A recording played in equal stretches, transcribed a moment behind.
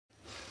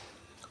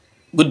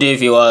Good day,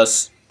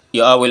 viewers.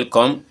 You are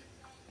welcome.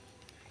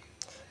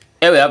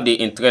 Here we have the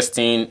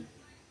interesting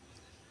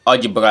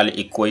algebraic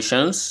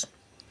equations.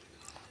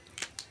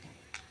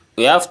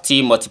 We have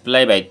t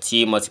multiplied by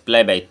t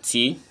multiplied by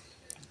t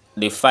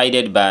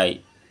divided by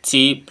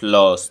t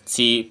plus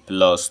t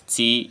plus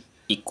t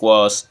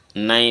equals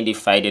 9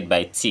 divided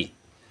by t.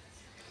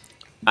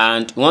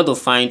 And we want to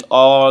find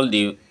all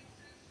the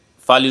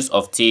values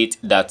of t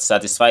that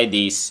satisfy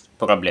this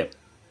problem.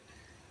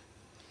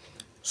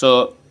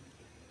 So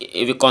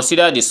if you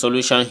consider the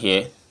solution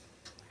here,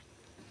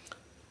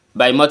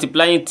 by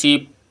multiplying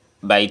t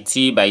by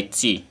t by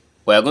t,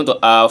 we are going to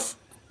have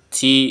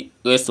t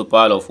raised to the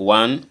power of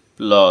 1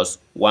 plus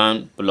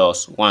 1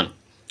 plus 1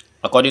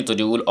 according to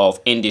the rule of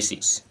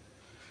indices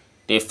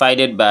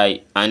divided by,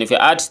 and if you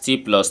add t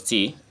plus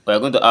t, we are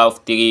going to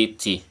have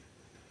 3t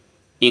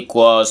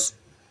equals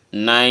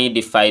 9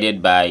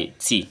 divided by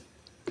t.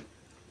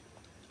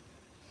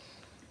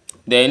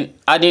 Then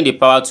adding the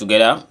power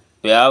together,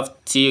 we have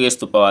t raised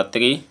to the power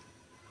 3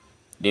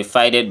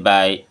 divided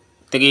by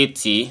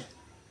 3t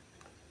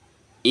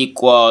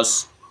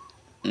equals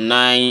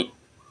 9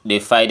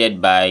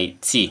 divided by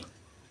t.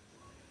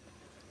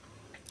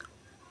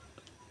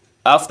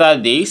 After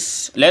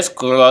this, let's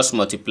cross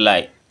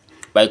multiply.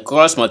 By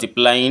cross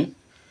multiplying,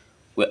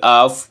 we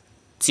have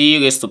t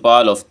raised to the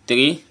power of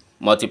 3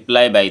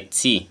 multiplied by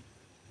t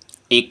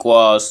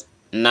equals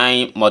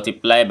 9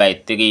 multiplied by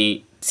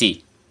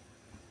 3t.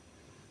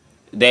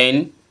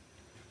 Then,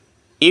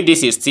 if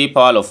this is t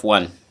power of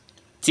 1,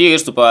 t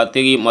raised to the power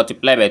 3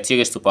 multiplied by t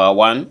raised to the power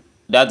 1,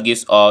 that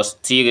gives us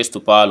t raised to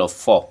the power of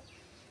 4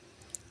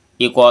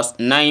 equals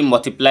 9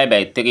 multiplied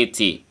by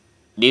 3t.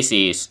 This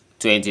is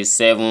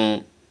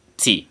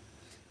 27t.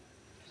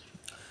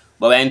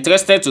 But we're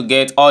interested to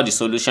get all the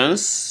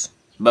solutions.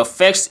 But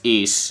first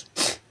is,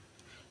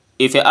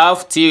 if you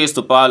have t raised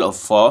to the power of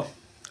 4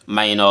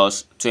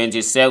 minus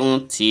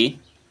 27t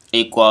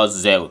equals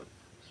 0.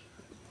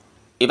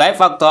 If I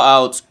factor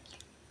out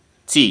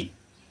t,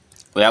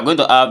 we are going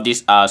to have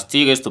this as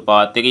t raised to the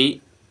power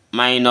 3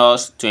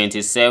 minus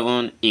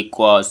 27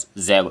 equals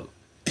 0.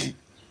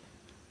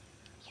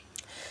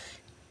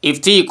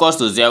 If t equals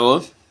to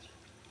 0,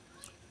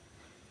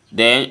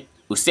 then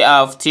we still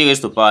have t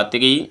raised to the power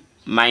 3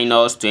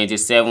 minus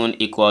 27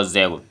 equals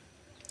 0.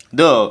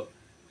 Though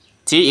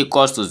t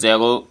equals to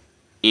 0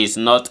 is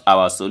not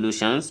our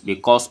solutions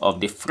because of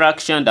the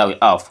fraction that we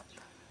have.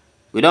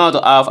 We don't want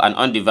to have an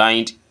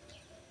undivided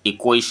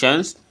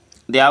equations.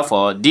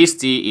 Therefore, this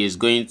t is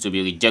going to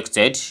be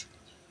rejected,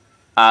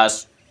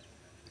 as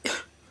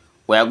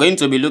we are going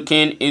to be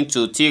looking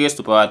into t raised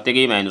to the power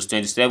 3 minus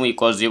 27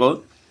 equals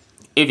 0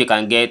 if you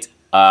can get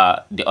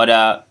the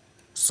other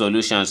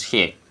solutions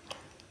here.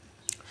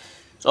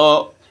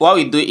 So what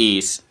we do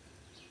is,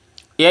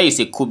 here is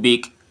a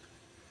cubic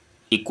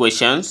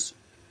equations,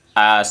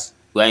 as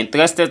we are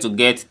interested to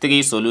get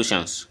 3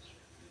 solutions.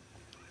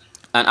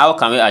 And how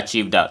can we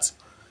achieve that?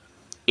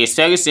 It's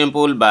very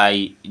simple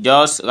by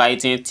just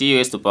writing t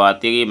raised to the power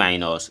 3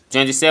 minus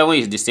 27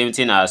 is the same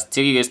thing as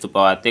 3 raised to the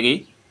power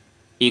 3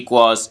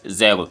 equals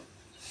 0.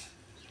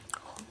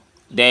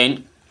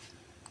 Then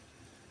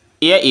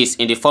here is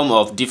in the form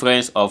of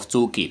difference of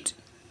 2 cubed,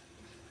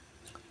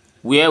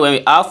 where when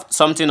we have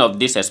something of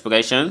these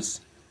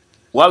expressions,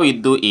 what we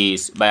do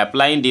is, by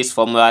applying these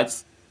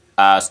formulas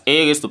as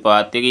a raised to the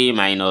power 3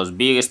 minus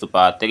b raised to the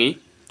power 3,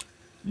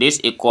 this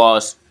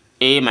equals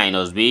a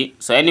minus b.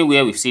 So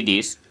anywhere we see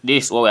this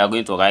is what we are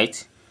going to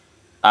write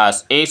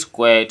as a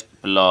squared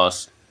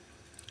plus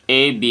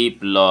ab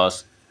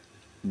plus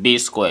b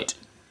squared.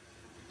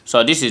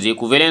 So this is the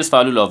equivalence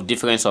value of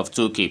difference of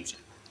 2 cubed.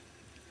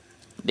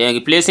 Then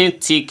replacing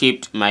t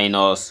cubed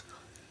minus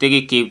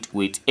 3 cubed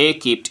with a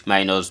cubed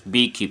minus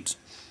b cubed,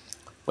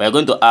 we are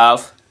going to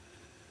have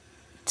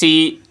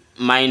t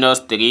minus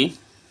 3,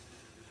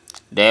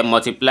 then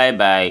multiply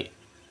by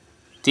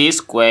t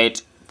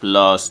squared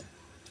plus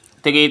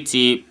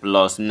 3t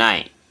plus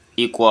 9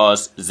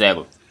 equals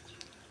 0.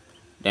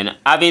 Then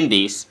having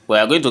this, we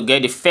are going to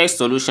get the first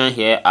solution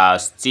here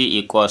as t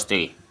equals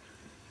 3.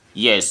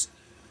 Yes,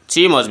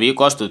 t must be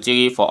equals to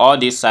 3 for all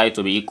these sides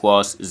to be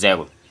equals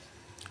 0.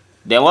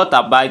 Then what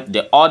about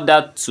the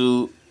other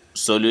 2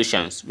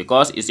 solutions?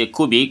 Because it's a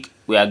cubic,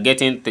 we are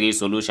getting 3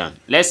 solutions.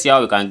 Let's see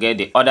how we can get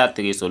the other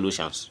 3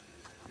 solutions.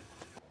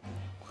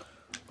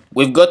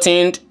 We've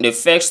gotten the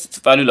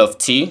first value of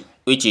t,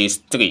 which is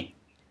 3.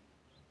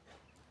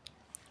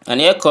 And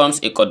here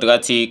comes a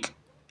quadratic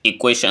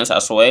equations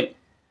as well,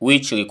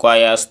 which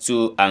requires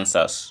 2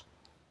 answers.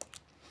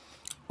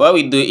 What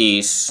we do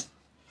is,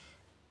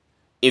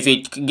 if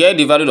we get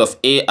the value of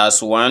a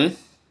as 1,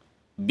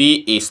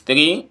 b is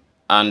 3,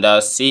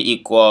 and c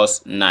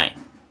equals 9.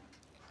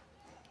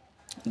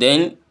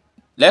 Then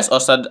let's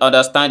also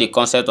understand the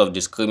concept of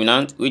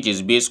discriminant, which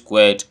is b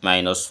squared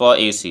minus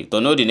 4ac,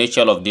 to know the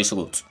nature of this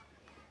root.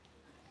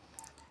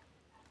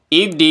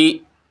 If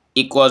d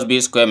equals b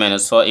squared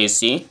minus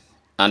 4ac,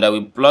 and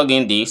we plug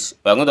in this,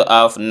 we are going to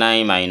have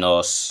 9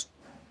 minus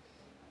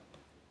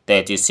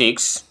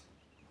 36,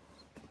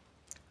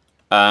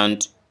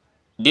 and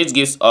this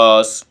gives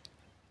us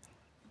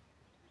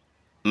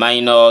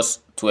minus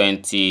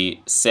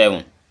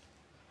 27.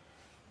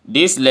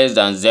 This less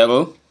than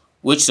 0,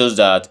 which shows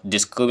that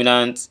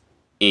discriminant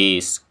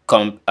is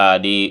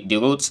the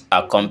roots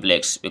are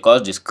complex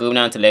because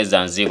discriminant less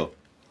than 0.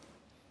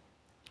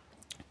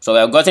 So we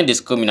have gotten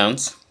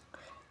discriminants,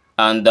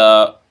 and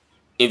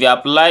if you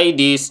apply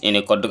this in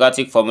a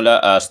quadratic formula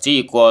as t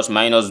equals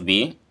minus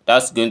b,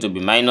 that's going to be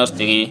minus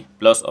 3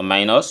 plus or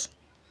minus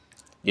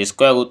the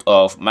square root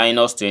of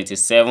minus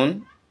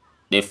 27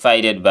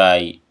 divided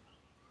by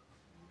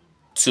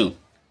 2.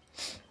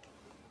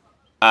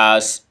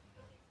 As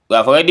we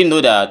have already know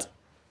that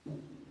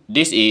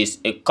this is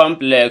a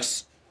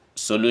complex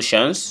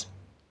solutions,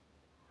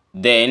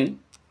 then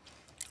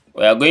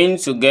we are going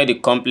to get the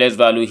complex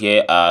value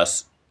here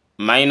as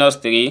minus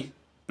 3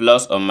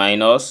 plus or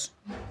minus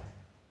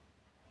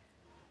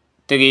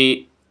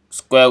 3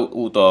 square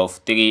root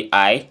of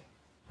 3i,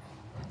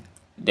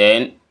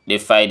 then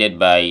divided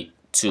by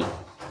 2.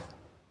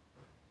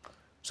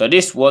 So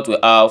this is what we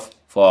have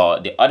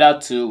for the other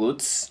two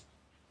roots.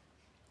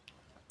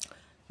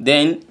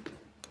 Then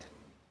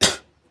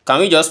can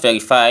we just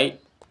verify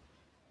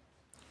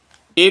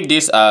if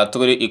these are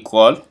truly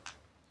equal?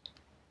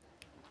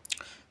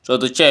 So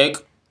to check,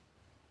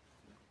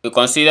 we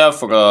consider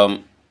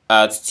from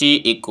at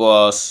t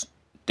equals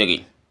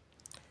 3.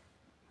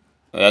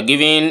 We are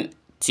given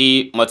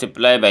t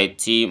multiplied by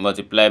t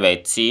multiplied by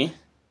t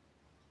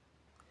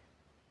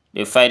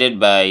divided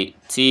by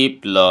t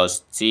plus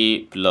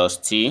t plus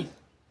t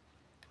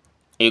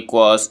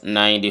equals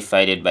 9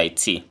 divided by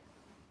t.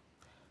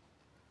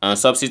 And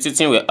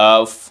substituting, we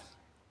have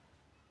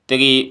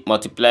 3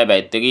 multiplied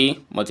by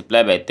 3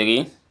 multiplied by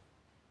 3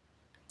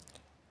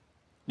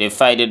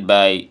 divided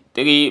by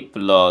 3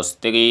 plus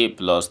 3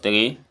 plus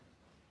 3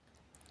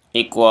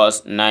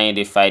 equals 9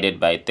 divided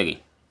by 3.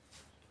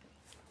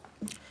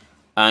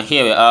 And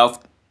here we have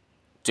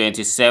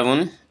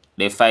 27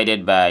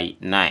 divided by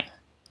 9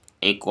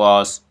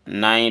 equals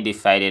 9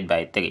 divided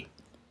by 3.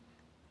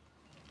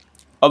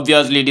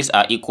 Obviously these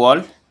are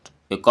equal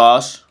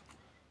because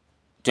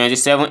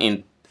 27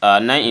 in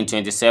 9 in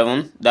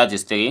 27, that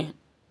is 3,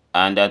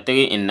 and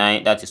 3 in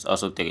 9, that is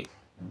also 3.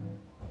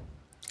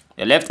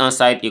 The left hand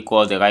side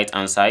equals the right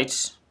hand side.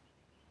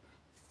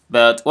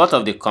 But what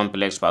of the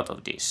complex part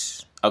of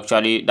this?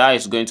 Actually, that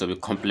is going to be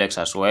complex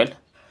as well.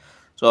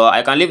 So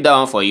I can leave that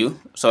one for you.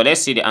 So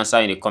let's see the answer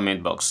in the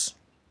comment box.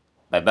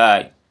 Bye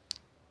bye.